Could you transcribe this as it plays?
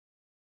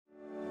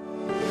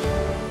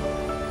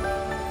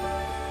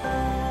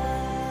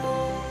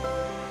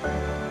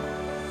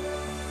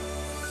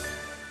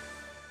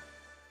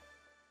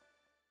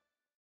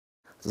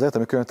Az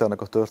egyetemi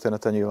könyvtárnak a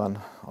története nyilván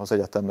az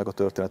egyetemnek a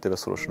történetével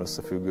szorosan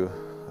összefüggő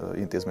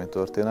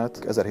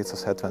intézménytörténet.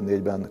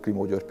 1774-ben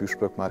Klimó György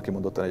püspök már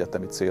kimondottan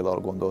egyetemi céllal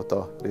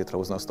gondolta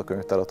létrehozni azt a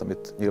könyvtárat,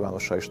 amit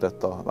nyilvánossá is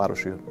tett a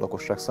városi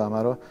lakosság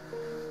számára,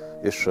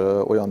 és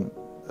olyan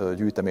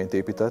gyűjteményt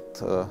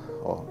épített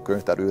a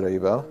könyvtár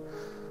őreivel,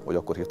 vagy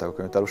akkor hívták a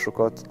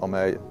könyvtárosokat,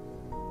 amely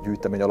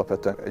gyűjtemény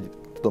alapvetően egy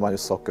tudományos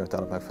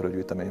szakkönyvtárnak megfelelő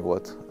gyűjtemény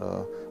volt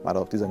már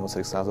a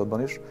 18.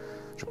 században is.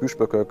 És a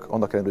püspökök,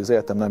 annak ellenére, hogy az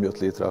egyetem nem jött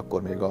létre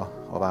akkor még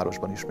a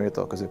városban ismét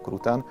a középkor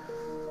után,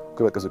 a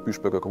következő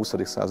püspökök a 20.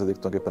 századig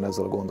tulajdonképpen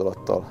ezzel a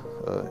gondolattal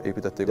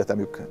építették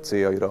egyetemük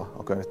céljaira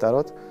a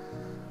könyvtárat.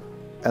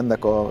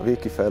 Ennek a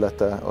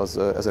végkifejlete az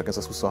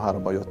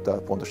 1923-ban jött el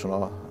pontosan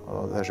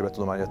az Erzsébet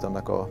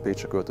Tudományegyetemnek a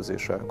Pécsre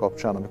költözése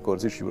kapcsán, amikor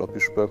Zichy Gyula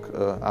püspök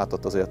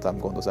átadta az egyetem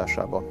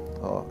gondozásába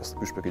ezt a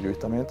püspöki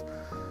gyűjteményt.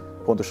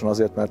 Pontosan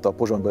azért, mert a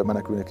Pozsonyból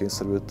menekülni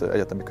kényszerült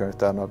egyetemi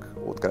könyvtárnak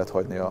ott kellett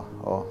hagynia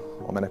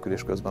a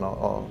menekülés közben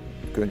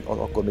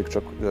akkor még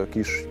csak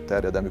kis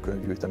terjedelmű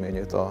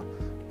könyvgyűjteményét a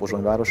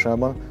Pozsony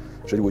városában,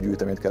 és egy új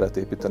gyűjteményt kellett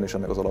építeni, és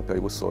ennek az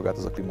alapjaiul szolgált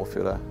ez a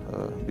Klimóféle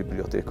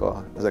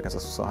bibliotéka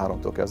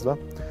 1923-tól kezdve.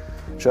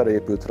 És erre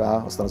épült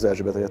rá aztán az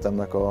Erzsébet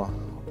Egyetemnek a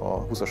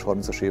 20-as,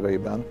 30-as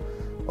éveiben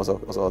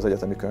az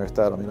egyetemi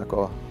könyvtár,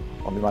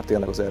 ami már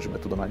tényleg az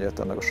Erzsébet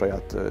Tudományegyetemnek a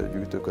saját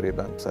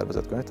gyűjtőkörében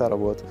szervezett könyvtára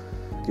volt.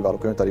 Kiváló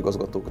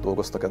könyvtárigazgatók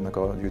dolgoztak ennek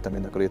a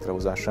gyűjteménynek a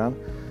létrehozásán.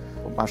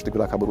 A II.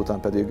 Világháború után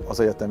pedig az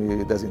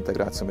egyetemi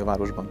dezintegráció, ami a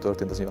városban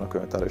történt, ez nyilván a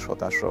könyvtárra is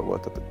hatással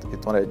volt. Tehát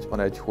itt van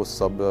egy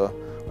hosszabb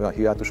olyan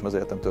hiátus, ami az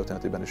egyetem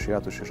történetében is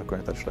hiátus, és a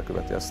könyvtár is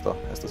leköveti ezt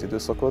az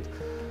időszakot.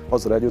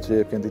 Azzal együtt, hogy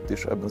egyébként itt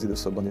is, ebben az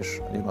időszakban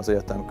is nyilván az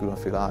egyetem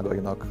különféle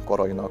ágainak,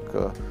 karainak,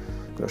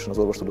 különösen az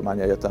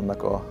Orvostudományi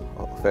Egyetemnek a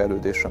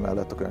fejlődése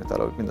mellett a könyvtár,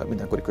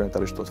 mindenkori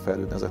könyvtár is tudott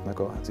fejlődni ezeknek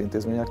az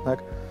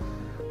intézményeknek.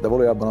 De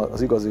valójában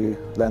az igazi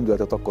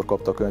lendületet akkor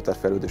kapta a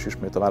könyvtárfejlődés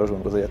ismét a városban,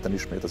 amikor az egyetem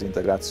ismét az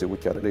integráció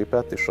útjára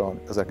lépett, és a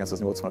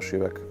 1980-as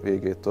évek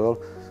végétől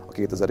a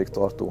 2000-ig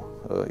tartó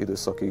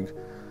időszakig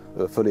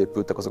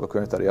fölépültek azok a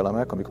könyvtári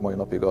elemek, amik mai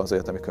napig az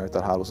egyetemi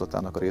könyvtár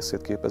hálózatának a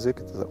részét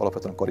képezik.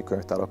 Alapvetően kari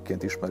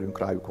könyvtárakként ismerünk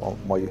rájuk a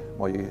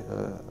mai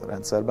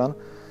rendszerben.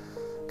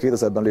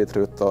 2000-ben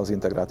létrejött az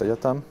integrált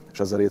egyetem, és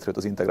ezzel létrejött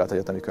az integrált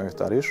egyetemi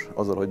könyvtár is,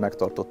 azzal, hogy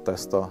megtartotta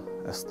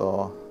ezt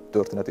a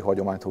történeti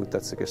hagyományt, ha úgy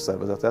tetszik, és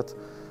szervezetet,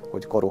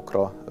 hogy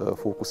karokra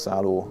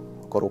fókuszáló,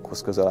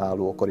 karokhoz közel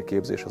álló, a kari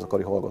képzéshez, a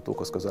kari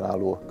hallgatókhoz közel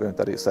álló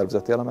könyvtári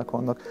szervezeti elemek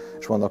vannak,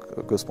 és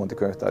vannak központi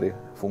könyvtári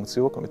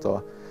funkciók, amit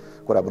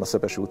korábban a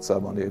Szepesi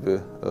utcában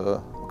lévő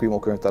a Klimó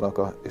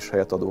könyvtárnak és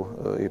helyet adó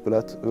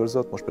épület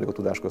őrzött, most pedig a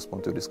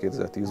Tudásközpont őriz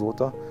 2010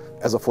 óta.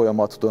 Ez a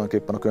folyamat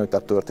tulajdonképpen a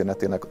könyvtár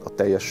történetének a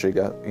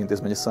teljessége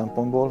intézményi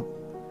szempontból.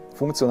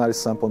 Funkcionális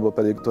szempontból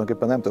pedig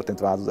tulajdonképpen nem történt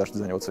változás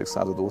 18.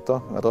 század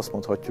óta, mert azt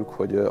mondhatjuk,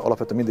 hogy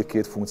alapvetően mindig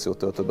két funkciót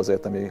töltött be az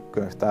egyetemi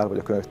könyvtár, vagy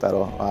a könyvtár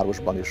a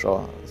városban is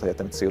az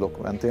egyetemi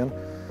célok mentén.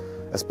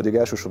 Ez pedig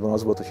elsősorban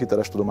az volt, hogy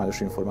hiteles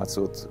tudományos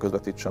információt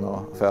közvetítsen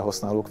a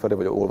felhasználók felé,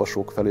 vagy a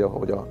olvasók felé,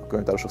 ahogy a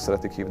könyvtárosok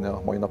szeretik hívni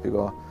a mai napig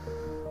a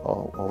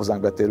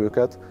hozzánk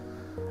betérőket.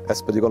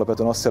 Ez pedig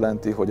alapvetően azt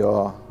jelenti, hogy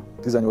a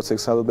 18.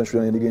 században is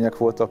ugyanilyen igények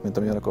voltak, mint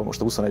amilyenek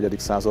most a 21.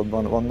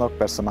 században vannak.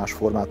 Persze más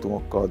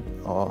formátumokkal,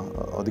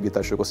 a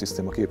digitális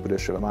ökoszisztéma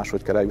képülésével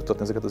máshogy kell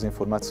eljuttatni ezeket az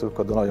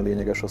információkat, de nagyon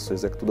lényeges az, hogy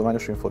ezek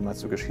tudományos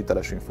információk és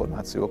hiteles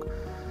információk.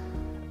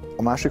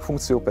 A másik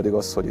funkció pedig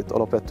az, hogy itt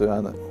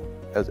alapvetően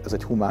ez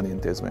egy humán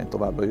intézmény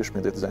továbbra is,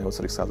 mint a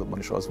 18. században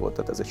is az volt.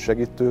 Tehát ez egy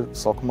segítő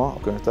szakma, a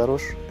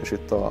könyvtáros, és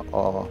itt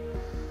a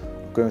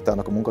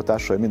könyvtárnak a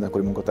munkatársai,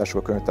 mindenkori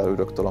munkatársak a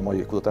könyvtárőröktől a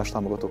mai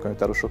kutatást-támogató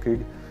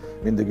könyvtárosokig,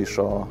 mindig is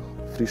a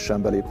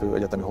frissen belépő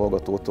egyetemi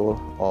hallgatótól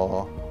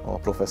a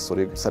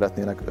professzorig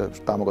szeretnének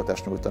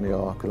támogatást nyújtani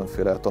a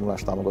különféle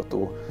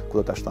tanulást-támogató,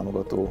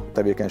 kutatást-támogató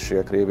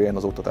tevékenységek révén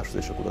az oktatáshoz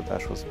és a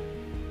kutatáshoz.